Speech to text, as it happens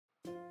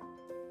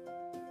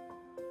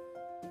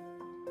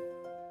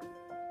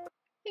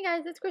Hey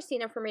guys, it's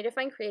Christina from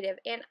Redefine Creative,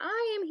 and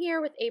I am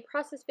here with a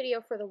process video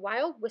for the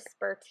Wild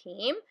Whisper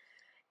team.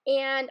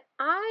 And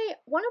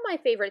one of my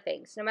favorite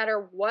things, no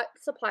matter what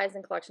supplies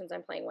and collections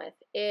I'm playing with,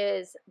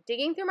 is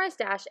digging through my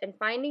stash and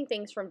finding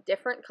things from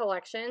different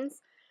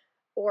collections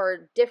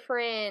or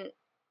different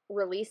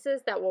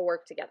releases that will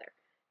work together.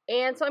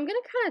 And so I'm going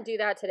to kind of do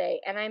that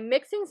today, and I'm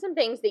mixing some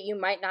things that you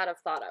might not have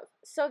thought of.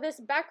 So this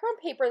background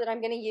paper that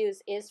I'm going to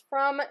use is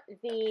from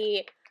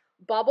the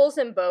Baubles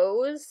and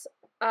Bows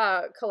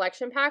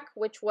collection pack,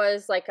 which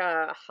was like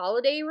a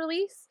holiday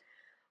release.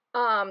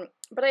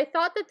 But I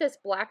thought that this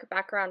black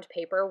background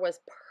paper was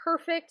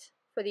perfect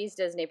for these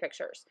Disney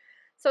pictures.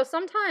 So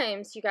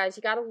sometimes, you guys,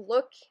 you got to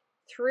look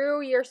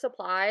through your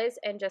supplies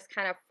and just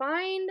kind of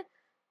find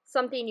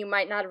something you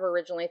might not have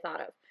originally thought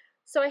of.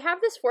 So I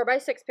have this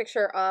 4x6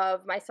 picture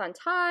of my son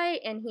Ty,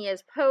 and he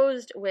is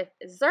posed with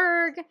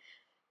Zurg.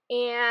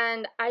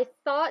 And I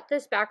thought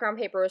this background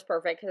paper was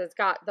perfect because it's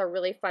got the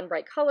really fun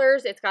bright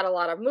colors. It's got a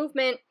lot of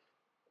movement.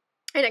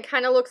 And it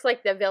kind of looks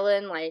like the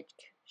villain, like,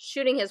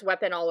 shooting his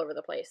weapon all over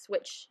the place,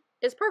 which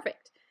is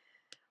perfect.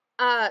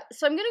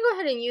 So I'm going to go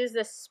ahead and use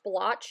this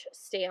splotch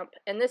stamp.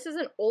 And this is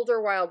an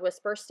older Wild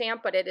Whisper stamp,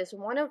 but it is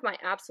one of my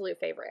absolute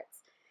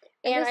favorites.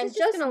 And I'm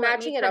just going to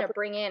matching it up to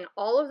bring in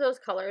all of those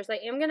colors. I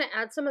am going to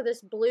add some of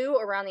this blue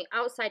around the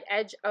outside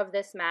edge of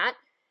this mat.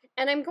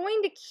 And I'm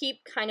going to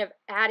keep kind of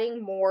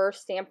adding more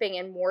stamping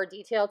and more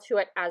detail to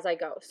it as I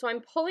go. So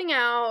I'm pulling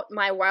out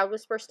my Wild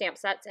Whisper stamp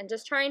sets and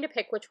just trying to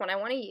pick which one I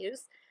want to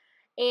use.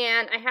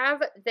 And I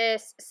have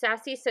this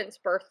Sassy Since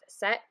Birth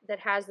set that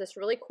has this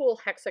really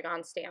cool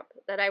hexagon stamp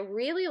that I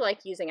really like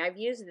using. I've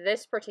used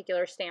this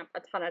particular stamp a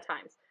ton of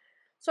times.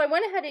 So I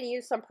went ahead and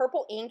used some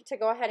purple ink to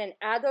go ahead and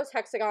add those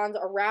hexagons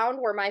around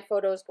where my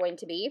photo is going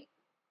to be.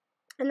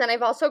 And then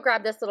I've also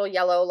grabbed this little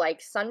yellow like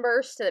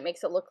sunburst that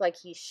makes it look like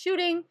he's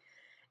shooting.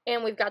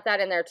 And we've got that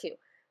in there too.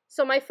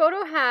 So my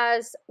photo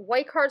has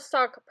white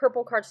cardstock,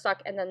 purple cardstock,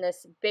 and then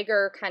this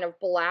bigger kind of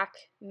black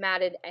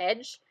matted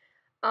edge.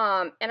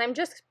 And I'm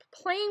just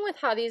playing with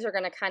how these are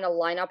going to kind of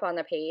line up on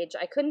the page.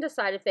 I couldn't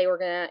decide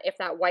if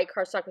that white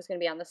cardstock was going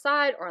to be on the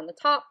side or on the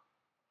top.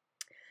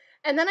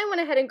 And then I went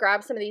ahead and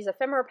grabbed some of these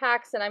ephemera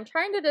packs, and I'm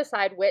trying to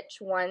decide which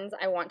ones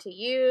I want to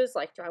use.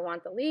 Like, do I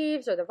want the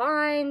leaves or the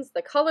vines?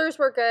 The colors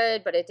were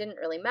good, but it didn't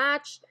really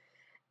match.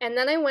 And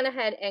then I went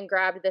ahead and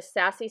grabbed this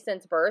Sassy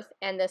Since Birth,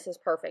 and this is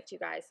perfect, you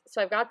guys.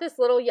 So I've got this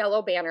little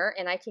yellow banner,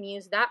 and I can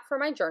use that for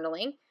my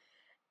journaling.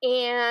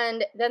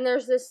 And then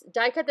there's this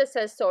die cut that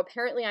says, so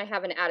apparently I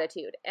have an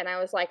attitude. And I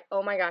was like,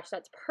 oh my gosh,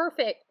 that's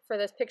perfect for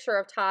this picture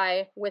of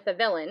Ty with a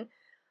villain.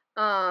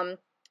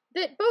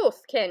 That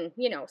both can,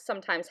 you know,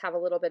 sometimes have a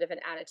little bit of an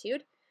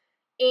attitude.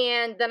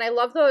 And then I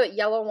love the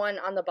yellow one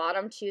on the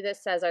bottom too that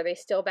says, are they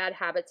still bad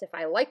habits if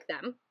I like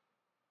them?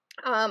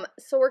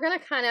 So we're going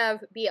to kind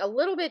of be a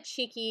little bit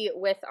cheeky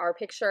with our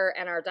picture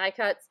and our die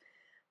cuts.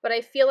 But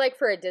I feel like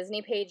for a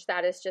Disney page,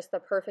 that is just the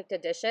perfect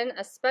addition,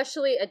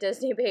 especially a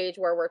Disney page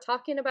where we're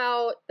talking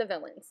about the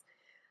villains.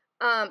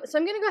 So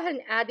I'm going to go ahead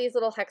and add these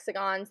little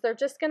hexagons. They're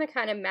just going to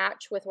kind of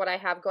match with what I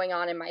have going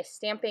on in my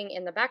stamping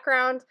in the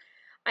background.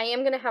 I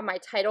am going to have my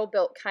title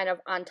built kind of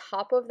on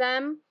top of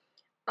them.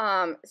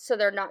 So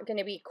they're not going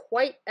to be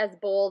quite as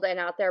bold and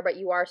out there, but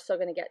you are still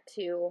going to get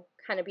to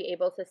kind of be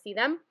able to see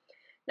them.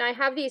 Now I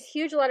have these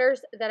huge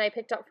letters that I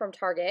picked up from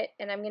Target,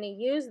 and I'm going to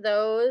use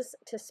those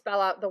to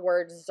spell out the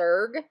word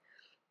Zurg,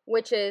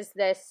 which is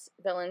this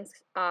villain's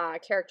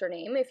character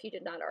name, if you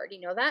did not already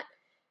know that.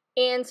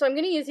 And so I'm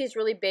going to use these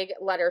really big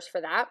letters for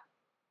that.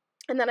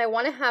 And then I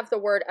want to have the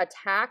word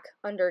attack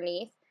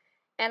underneath.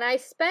 And I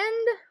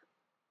spend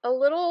a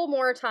little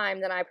more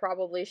time than I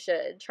probably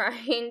should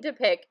trying to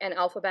pick an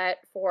alphabet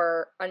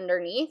for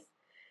underneath.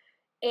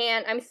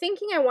 And I'm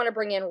thinking I want to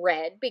bring in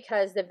red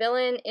because the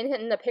villain,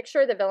 in the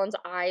picture, the villain's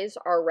eyes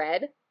are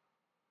red.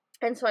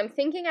 And so I'm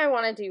thinking I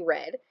want to do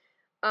red.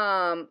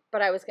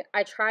 But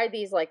I tried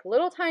these like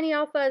little tiny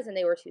alphas and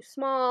they were too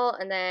small.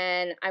 And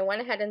then I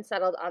went ahead and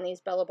settled on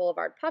these Bella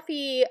Boulevard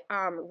Puffy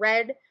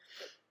red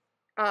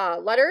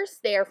letters.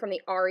 They are from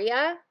the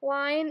Aria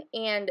line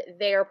and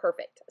they are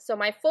perfect. So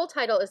my full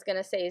title is going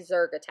to say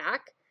Zurg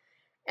Attack.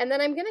 And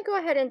then I'm going to go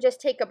ahead and just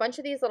take a bunch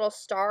of these little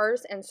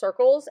stars and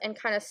circles and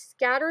kind of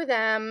scatter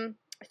them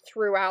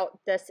throughout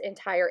this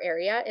entire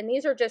area. And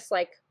these are just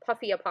like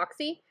puffy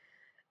epoxy.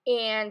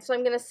 And so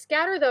I'm going to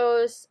scatter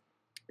those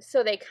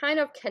so they kind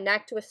of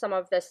connect with some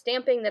of the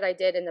stamping that I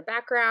did in the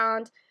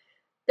background.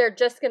 They're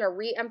just going to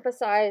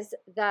re-emphasize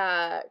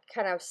the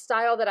kind of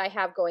style that I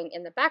have going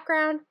in the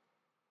background.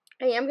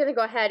 I am going to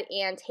go ahead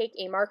and take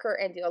a marker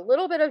and do a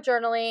little bit of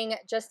journaling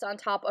just on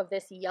top of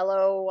this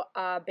yellow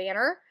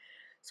banner.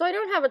 So I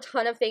don't have a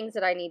ton of things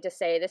that I need to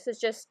say. This is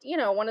just, you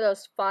know, one of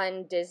those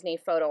fun Disney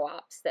photo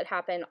ops that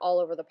happen all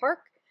over the park.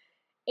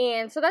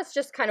 And so that's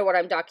just kind of what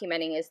I'm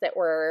documenting, is that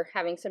we're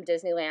having some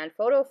Disneyland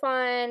photo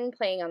fun,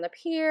 playing on the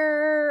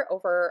pier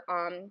over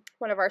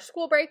one of our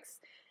school breaks.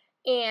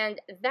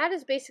 And that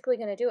is basically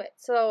going to do it.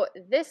 So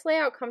this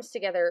layout comes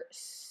together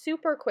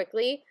super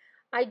quickly.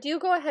 I do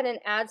go ahead and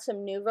add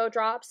some Nuvo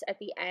drops at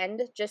the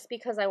end just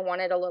because I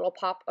wanted a little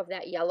pop of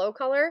that yellow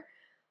color.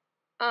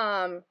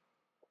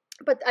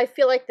 But I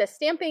feel like the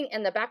stamping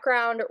and the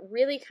background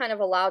really kind of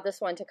allowed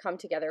this one to come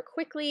together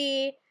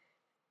quickly.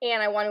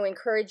 And I want to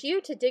encourage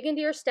you to dig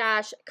into your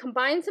stash,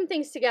 combine some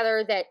things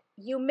together that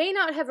you may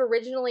not have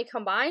originally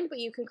combined, but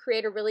you can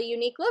create a really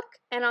unique look.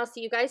 And I'll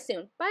see you guys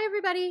soon. Bye,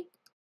 everybody.